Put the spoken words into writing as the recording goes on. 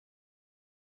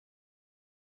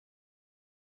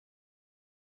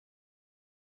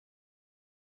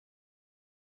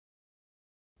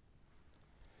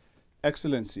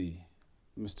Excellency,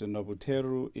 Mr.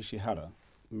 Nobuteru Ishihara,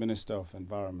 Minister of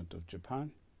Environment of Japan,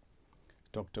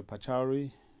 Dr.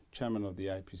 Pachauri, Chairman of the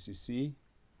IPCC,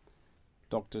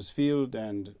 Drs. Field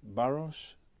and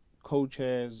Barros,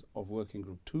 co-chairs of Working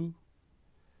Group 2,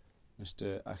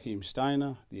 Mr. Achim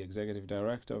Steiner, the Executive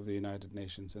Director of the United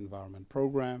Nations Environment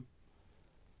Programme,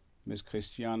 Ms.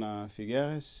 Cristiana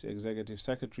Figueres, Executive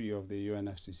Secretary of the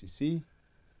UNFCCC,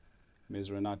 Ms.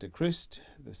 Renate Christ,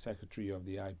 the Secretary of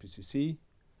the IPCC.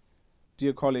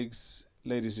 Dear colleagues,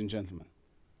 ladies and gentlemen,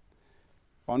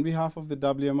 on behalf of the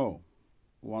WMO,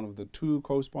 one of the two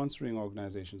co-sponsoring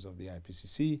organizations of the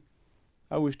IPCC,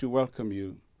 I wish to welcome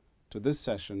you to this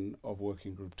session of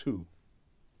Working Group 2.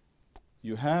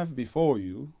 You have before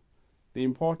you the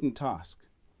important task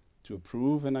to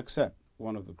approve and accept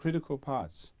one of the critical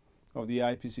parts of the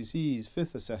IPCC's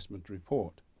fifth assessment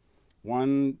report,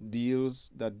 one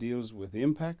that deals with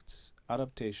impacts,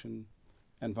 adaptation,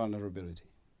 and vulnerability.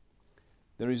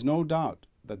 There is no doubt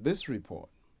that this report,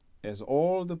 as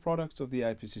all the products of the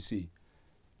IPCC,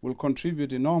 will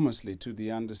contribute enormously to the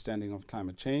understanding of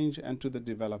climate change and to the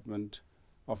development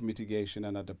of mitigation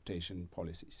and adaptation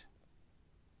policies.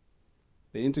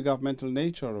 The intergovernmental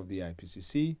nature of the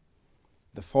IPCC,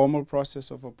 the formal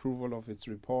process of approval of its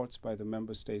reports by the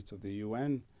member states of the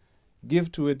UN,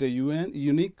 give to it a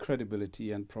unique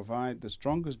credibility and provide the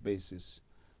strongest basis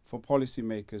for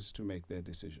policymakers to make their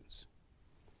decisions.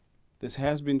 This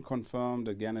has been confirmed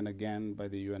again and again by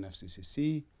the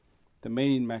UNFCCC, the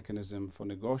main mechanism for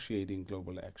negotiating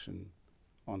global action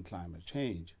on climate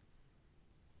change.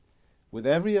 With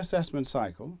every assessment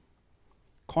cycle,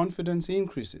 confidence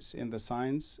increases in the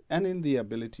science and in the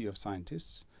ability of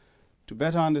scientists to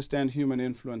better understand human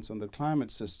influence on the climate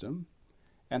system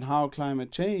and how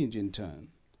climate change, in turn,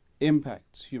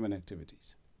 impacts human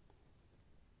activities.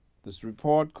 This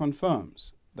report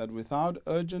confirms that without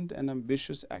urgent and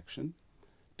ambitious action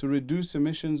to reduce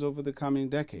emissions over the coming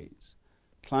decades,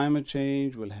 climate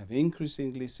change will have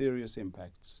increasingly serious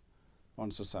impacts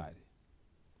on society.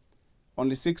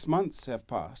 Only 6 months have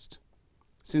passed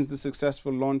since the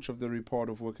successful launch of the report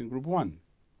of Working Group 1.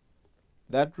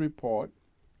 That report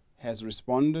has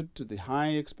responded to the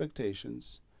high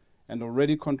expectations and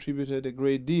already contributed a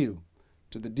great deal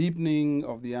to the deepening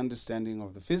of the understanding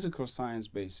of the physical science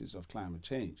basis of climate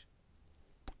change.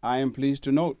 I am pleased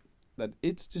to note that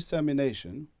its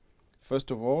dissemination, first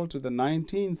of all to the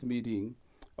 19th meeting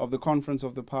of the Conference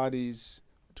of the Parties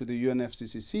to the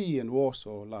UNFCCC in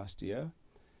Warsaw last year,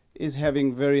 is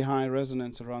having very high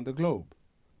resonance around the globe.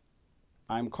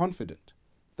 I am confident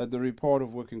that the report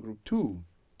of Working Group 2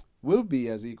 will be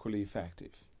as equally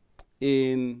effective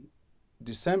in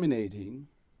disseminating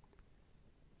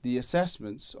the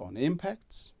assessments on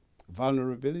impacts,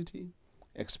 vulnerability,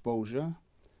 exposure,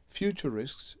 future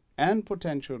risks, and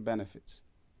potential benefits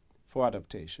for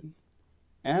adaptation,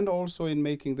 and also in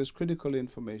making this critical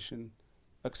information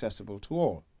accessible to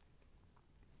all.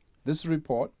 This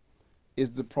report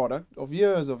is the product of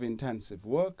years of intensive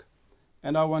work,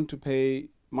 and I want to pay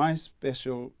my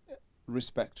special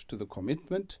respect to the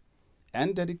commitment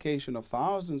and dedication of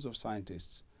thousands of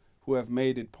scientists who have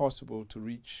made it possible to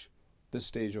reach this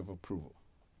stage of approval.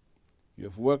 You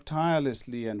have worked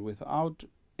tirelessly and without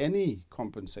any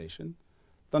compensation,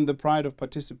 done the pride of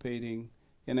participating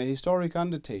in a historic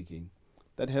undertaking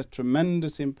that has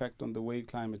tremendous impact on the way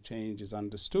climate change is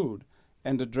understood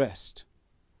and addressed.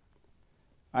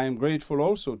 I am grateful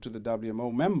also to the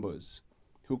WMO members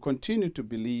who continue to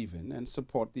believe in and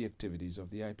support the activities of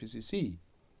the IPCC,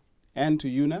 and to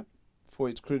UNEP for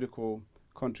its critical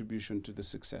contribution to the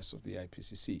success of the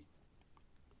IPCC.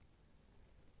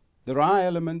 There are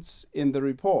elements in the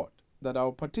report that are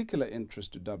of particular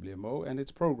interest to WMO and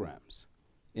its programs,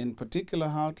 in particular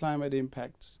how climate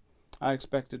impacts are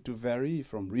expected to vary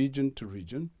from region to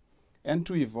region and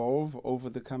to evolve over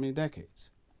the coming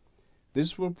decades.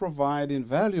 This will provide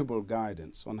invaluable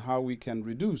guidance on how we can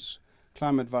reduce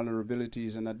climate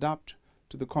vulnerabilities and adapt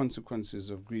to the consequences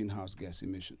of greenhouse gas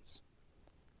emissions.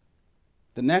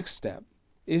 The next step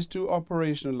is to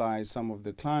operationalize some of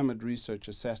the climate research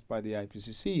assessed by the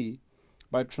IPCC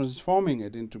by transforming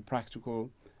it into practical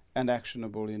and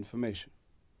actionable information.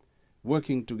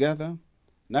 Working together,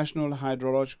 national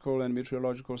hydrological and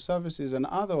meteorological services and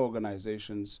other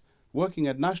organizations working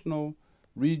at national,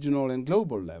 regional, and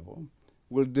global level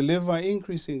will deliver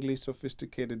increasingly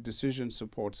sophisticated decision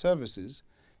support services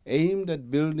aimed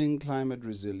at building climate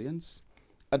resilience,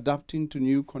 adapting to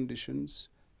new conditions,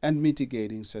 and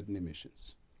mitigating certain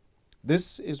emissions.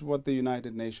 This is what the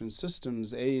United Nations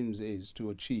system's aims is to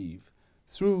achieve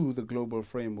through the Global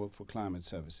Framework for Climate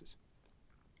Services.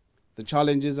 The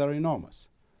challenges are enormous.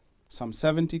 Some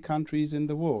 70 countries in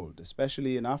the world,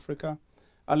 especially in Africa,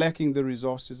 are lacking the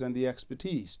resources and the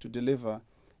expertise to deliver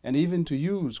and even to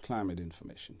use climate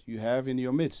information. You have in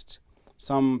your midst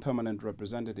some permanent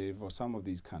representative or some of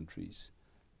these countries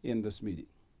in this meeting.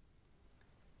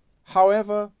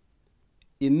 However,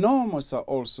 enormous are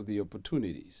also the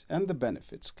opportunities and the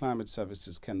benefits climate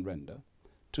services can render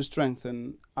to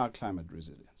strengthen our climate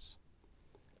resilience.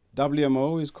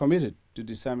 WMO is committed to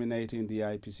disseminating the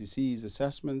IPCC's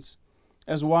assessments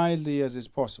as widely as is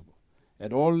possible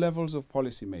at all levels of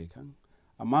policymaking,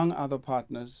 among other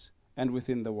partners and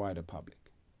within the wider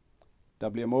public.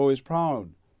 WMO is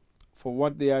proud for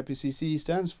what the IPCC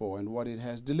stands for and what it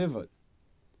has delivered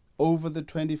over the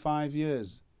 25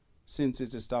 years since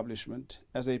its establishment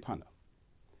as a panel,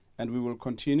 and we will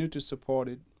continue to support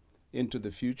it into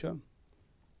the future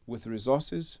with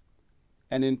resources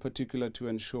and in particular to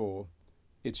ensure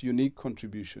its unique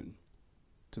contribution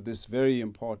to this very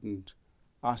important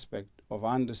aspect of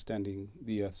understanding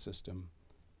the Earth system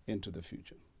into the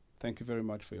future. Thank you very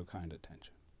much for your kind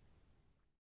attention.